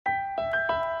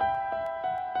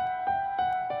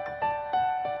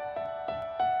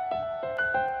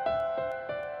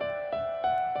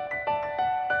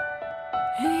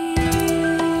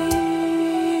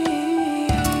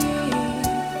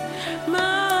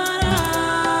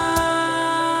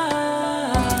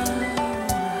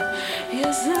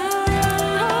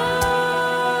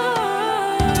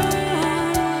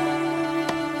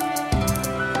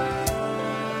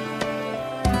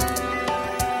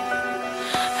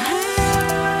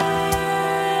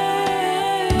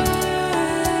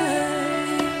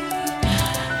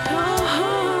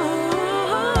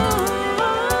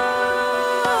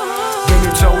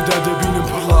دەبینم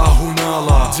پڕلا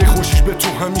هووناڵە جێ خۆشیش بێت تۆ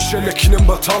هەمیشە لە کینم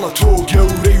بەتاڵە تۆ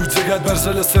گەورەی و جێگات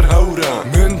بەرزە لەسەر هەورە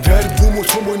من دەرد بووم و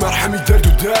تۆ بۆی مەرحەمی دەرد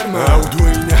و دەرمە ئەو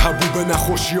دوێنێ هەبوو بە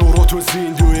نەخۆشی و ڕۆ تۆ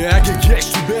زیندوێ ئەگە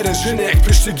گەشتی بێرە ژنێک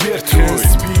پشتی گێرتۆی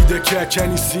سپی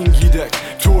دەکەکانی سینگی دەک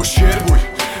تۆ شێر بووی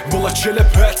بڵە چێ لە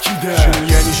پەتکیدا ژن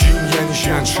یانی ژین یانی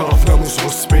ژیان شەڕەف نەموز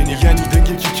ڕوسپێنی یانی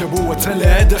دەنگێکی کە بۆوەتە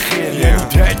لە دەخێن یانی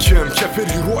دایکم کە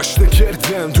فێری ڕۆژ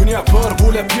دەکردن دنیا پڕ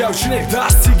بوو لە پیا و ژنێک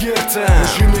داستی گرتن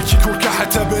ژنێکی کوورکە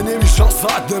حەتە بە نێوی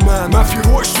شەڵسات دەمان مافی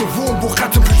ڕۆژ و بووم بۆ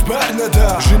قەتم پشتبەر نەدا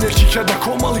ژنێکی کە دە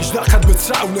کۆمەڵیشدا قەت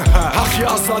بچاو نەها حەقی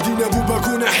ئازادی نەبوو بە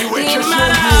گونەحی وەی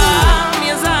کەژێن بوو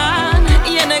یزن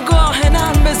یه نگاه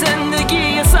نرم به زندگی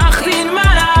سختین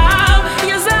منم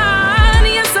یزن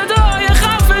یه صدای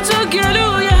خفه تو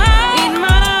گلوی هم این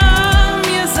منم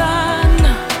یزن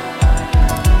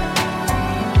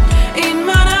این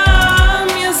منم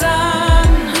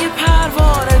یزن یه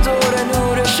پروانه دور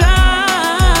نورشم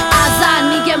از زن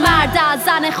میگه مرد از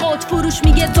زن خود فروش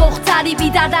میگه دختری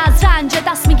بیدرد از رنج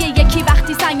دست میگه یکی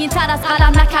وقتی سنگین تر از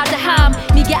قلم نکرده هم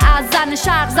میگه از زن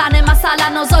شرق زن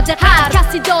مثلا آزاده هر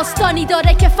کسی داستانی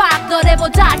داره که فرق داره و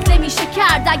درک نمیشه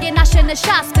کرد اگه نشه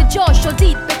نشست به جاش و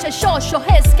دید به چشاش و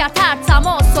حس کرد هر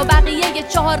تماس و بقیه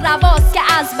 4 رواز که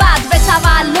از بد به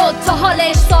تولد تا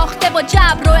حالش ساخته با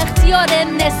جبر و اختیار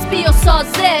نسبی و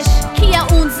سازش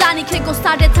کیه اون زنی که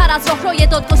گسترده تر از راهروی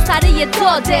دادگستری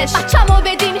دادش بچه‌مو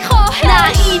بدین خواهش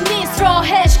نه این نیست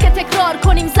راهش که تکرار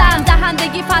کنیم زن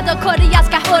دهندگی فداکاری از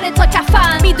گهواره تا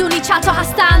کفن میدونی چند تا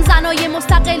هستن زنای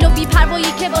مستقل و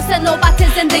بی‌پروایی که واسه نوبت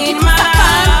زندگی تو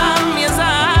منم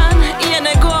یزن یه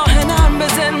نگاه نرم به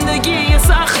زندگی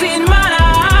سختین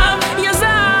منم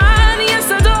یزن یه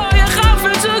صدای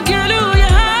خفه تو گلوی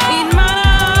هم این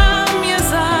منم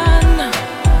یزن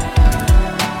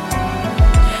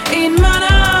این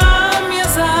منم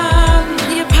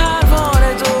یزن یه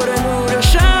پروانه دور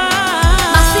نورشم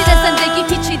مسیر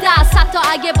زندگی پیچیده است حتی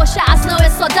اگه باشه از نوع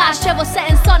ساده‌اش چه واسه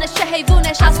انسانش چه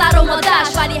حیوانش از نر و ماده‌اش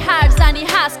ولی هر زنی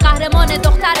هست قهرمان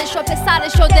دخترش و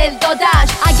پسرش و دل دادش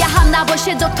اگه هم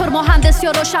نباشه دکتر مهندس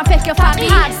یا روشن فکر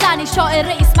فقیه هر زنی شاعر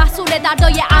رئیس محصول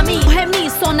دردای عمیق مهم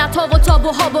نیست سنت ها و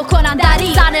تابوها بکنن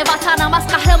دری زن وطنم از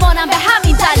قهرمانم به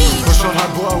همین دلیل بەشار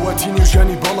هەر بۆ ئەوەتینی و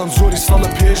ژیانی بەڵام زۆری ساڵە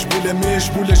پێش بوو لە مێش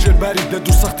بوو لە ژێرباری دە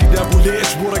دوو سەختیدا بوو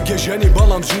لێش بۆ ڕەگە ژیانی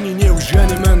بەڵام ژینی نییە و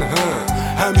ژیانی من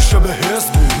هەمیشە بەهێز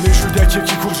بوو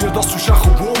مێژودەکێکی کوژێ دەست و شاخ و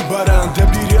بۆم بەران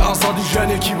دەبیری ئازادی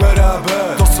ژیانێکی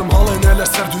بەرابەر دەستم هەڵێنە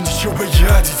لەسەر دونیچە و بە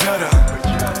یادی دەرە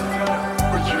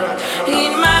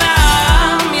این